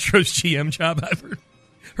for the Astros GM job? I've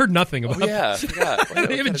heard nothing about I forgot.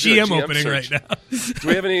 They have a GM opening search right now. Do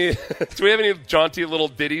we have any jaunty little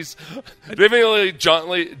ditties? Do we have any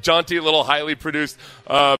jaunty little highly produced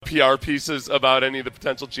PR pieces about any of the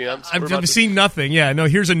potential GMs? I've seen nothing. Yeah, no,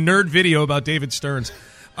 here's a nerd video about David Stearns.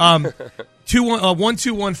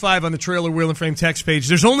 1215 on the Trailer Wheel and Frame text page.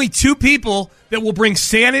 There's only 2 people that will bring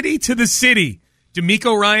sanity to the city.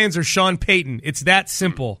 DeMeco Ryans or Sean Payton. It's that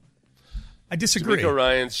simple. I disagree. DeMeco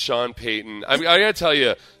Ryans, Sean Payton. I got to tell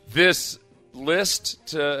you, this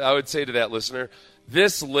list, I would say to that listener,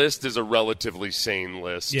 this list is a relatively sane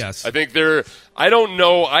list. Yes. I think I don't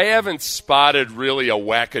know, I haven't spotted really a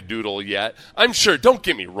wackadoodle yet. I'm sure, don't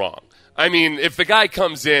get me wrong. I mean, if the guy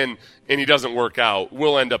comes in and he doesn't work out,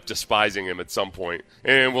 we'll end up despising him at some point,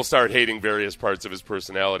 and we'll start hating various parts of his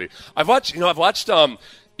personality. I've watched Ejiro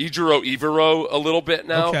Evero a little bit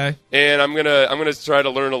now, okay. And I'm gonna try to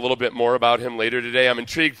learn a little bit more about him later today. I'm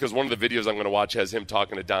intrigued because one of the videos I'm going to watch has him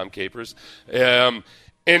talking to Dom Capers, and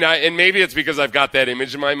maybe it's because I've got that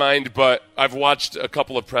image in my mind, but I've watched a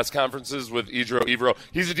couple of press conferences with Ejiro Evero.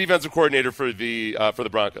 He's a defensive coordinator for the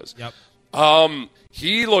Broncos. Yep.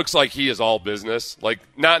 He looks like he is all business, like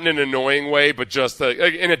not in an annoying way, but just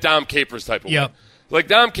in a Dom Capers type of way. Like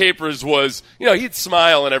Dom Capers was, he'd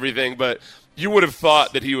smile and everything, but you would have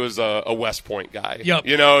thought that he was a West Point guy. Yep.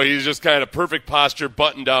 He's just kind of perfect posture,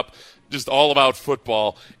 buttoned up, just all about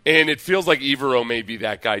football. And it feels like Evero may be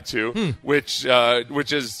that guy too, which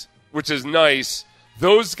is nice.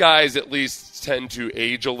 Those guys at least tend to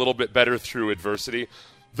age a little bit better through adversity.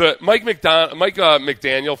 The Mike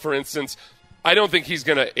McDaniel, for instance, I don't think he's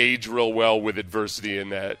going to age real well with adversity in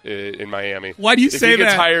Miami. Why do you say that? If he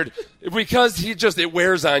gets hired, because it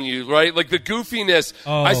wears on you, right? Like the goofiness.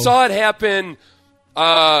 Oh. I saw it happen.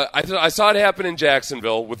 I saw it happen in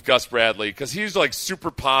Jacksonville with Gus Bradley because he's like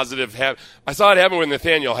super positive. I saw it happen with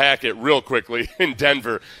Nathaniel Hackett real quickly in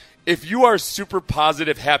Denver. If you are super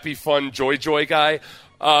positive, happy, fun, joy guy,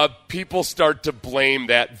 people start to blame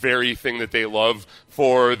that very thing that they love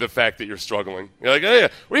for the fact that you're struggling. You're like, hey,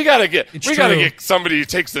 we gotta get somebody who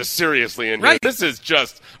takes this seriously in here. This is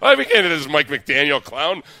just we can't do this Mike McDaniel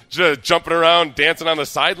clown just jumping around, dancing on the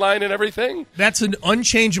sideline and everything. That's an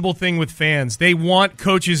unchangeable thing with fans. They want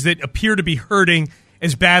coaches that appear to be hurting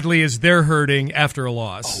as badly as they're hurting after a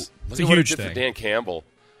loss. It's a huge thing. For Dan Campbell.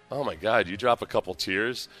 Oh my God, you drop a couple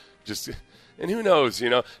tears, and who knows?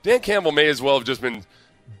 Dan Campbell may as well have just been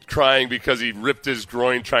crying because he ripped his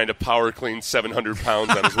groin trying to power clean 700 pounds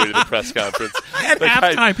on his way to the press conference. At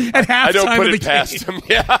halftime. I don't put it past him.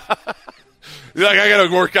 Yeah. He's like, I got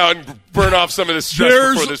to work out and burn off some of this stress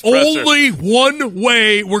before this presser. There's only one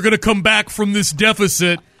way we're going to come back from this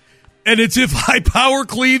deficit, and it's if I power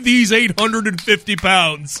clean these 850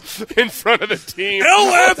 pounds. In front of the team.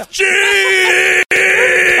 LFG!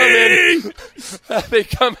 They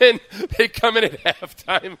come in at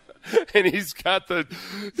halftime. And he's got the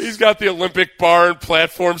Olympic bar and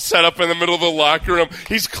platform set up in the middle of the locker room.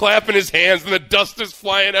 He's clapping his hands, and the dust is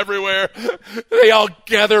flying everywhere. They all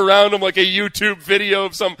gather around him like a YouTube video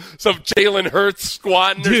of some Jalen Hurts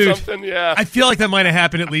squatting or something. Yeah, I feel like that might have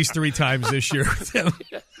happened at least 3 times this year.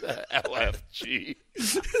 LFG.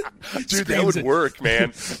 Dude, that would work,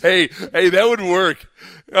 man. Hey, that would work.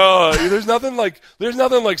 There's nothing like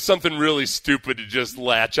something really stupid to just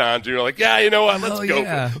latch onto. You're like, yeah, you know what?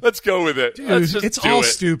 Let's go with it. Dude, let's just it's do all it.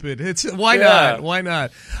 Stupid. Why not? Why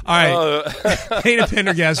not? All right, Payne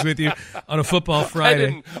Pendergast with you on a Football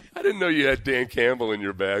Friday. I didn't know you had Dan Campbell in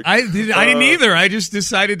your bag. I didn't either. I just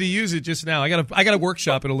decided to use it just now. I got to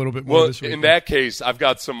workship it a little bit more this week. In that case, I've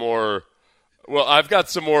got some more. Well, I've got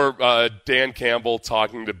some more Dan Campbell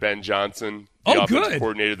talking to Ben Johnson, the offensive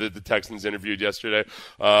coordinator that the Texans interviewed yesterday,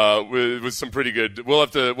 with some pretty good. We'll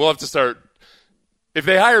have to start. If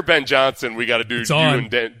they hire Ben Johnson, we got to do you and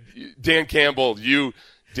Dan Campbell.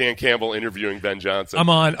 Dan Campbell interviewing Ben Johnson. I'm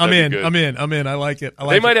on. I'm in. I like it.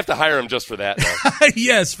 They might have to hire him just for that now.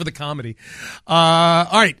 Yes, for the comedy. All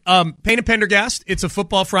right. Payne Pendergast. It's a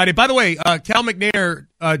Football Friday. By the way, Cal McNair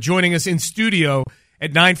joining us in studio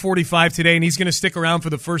at 9:45 today, and he's going to stick around for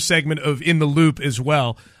the first segment of In the Loop as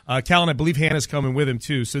well. Cal and I believe Hannah's coming with him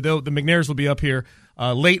too. So the McNairs will be up here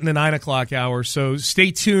late in the 9 o'clock hour. So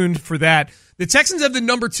stay tuned for that. The Texans have the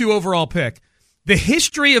number 2 overall pick. The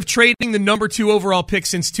history of trading the number 2 overall pick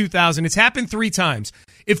since 2000, it's happened 3 times.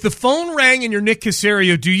 If the phone rang and you're Nick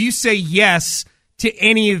Caserio, do you say yes to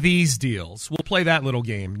any of these deals? We'll play that little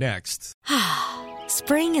game next.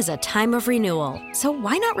 Spring is a time of renewal, so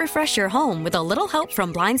why not refresh your home with a little help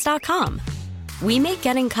from Blinds.com? We make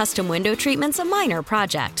getting custom window treatments a minor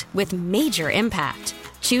project with major impact.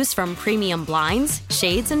 Choose from premium blinds,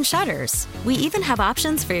 shades, and shutters. We even have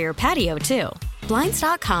options for your patio, too.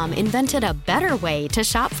 Blinds.com invented a better way to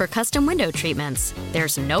shop for custom window treatments.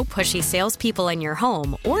 There's no pushy salespeople in your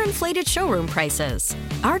home or inflated showroom prices.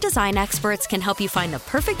 Our design experts can help you find the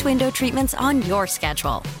perfect window treatments on your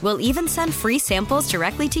schedule. We'll even send free samples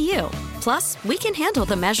directly to you. Plus, we can handle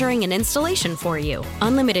the measuring and installation for you.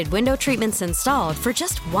 Unlimited window treatments installed for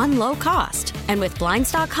just one low cost. And with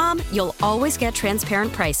Blinds.com, you'll always get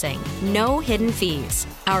transparent pricing. No hidden fees.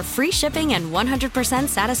 Our free shipping and 100%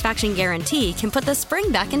 satisfaction guarantee can put the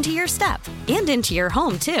spring back into your step and into your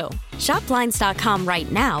home, too. Shop Blinds.com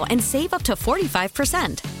right now and save up to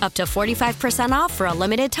 45%. Up to 45% off for a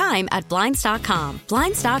limited time at Blinds.com.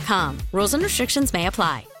 Blinds.com. Rules and restrictions may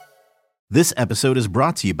apply. This episode is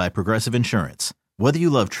brought to you by Progressive Insurance. Whether you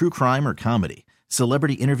love true crime or comedy,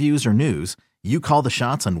 celebrity interviews or news, you call the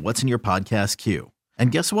shots on what's in your podcast queue.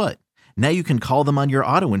 And guess what? Now you can call them on your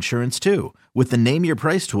auto insurance, too, with the Name Your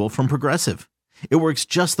Price tool from Progressive. It works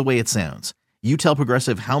just the way it sounds. You tell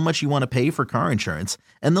Progressive how much you want to pay for car insurance,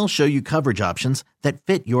 and they'll show you coverage options that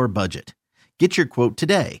fit your budget. Get your quote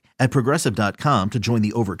today at Progressive.com to join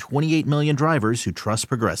the over 28 million drivers who trust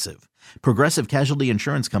Progressive. Progressive Casualty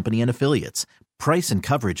Insurance Company and Affiliates. Price and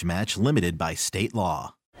coverage match limited by state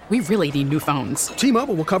law. We really need new phones.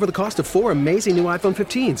 T-Mobile will cover the cost of 4 amazing new iPhone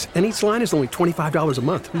 15s, and each line is only $25 a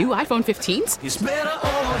month. New iPhone 15s? It's better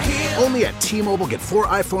over here. Only at T-Mobile, get 4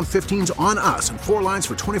 iPhone 15s on us and 4 lines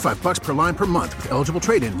for $25 per line per month with eligible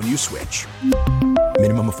trade-in when you switch.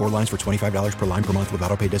 Minimum of 4 lines for $25 per line per month with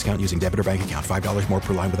autopay discount using debit or bank account. $5 more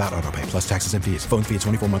per line without autopay, plus taxes and fees. Phone fee at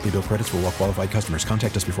 24 monthly bill credits for well-qualified customers.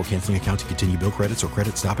 Contact us before canceling account to continue bill credits or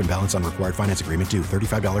credit stop and balance on required finance agreement due.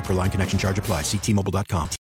 $35 per line connection charge applies. See T-Mobile.com.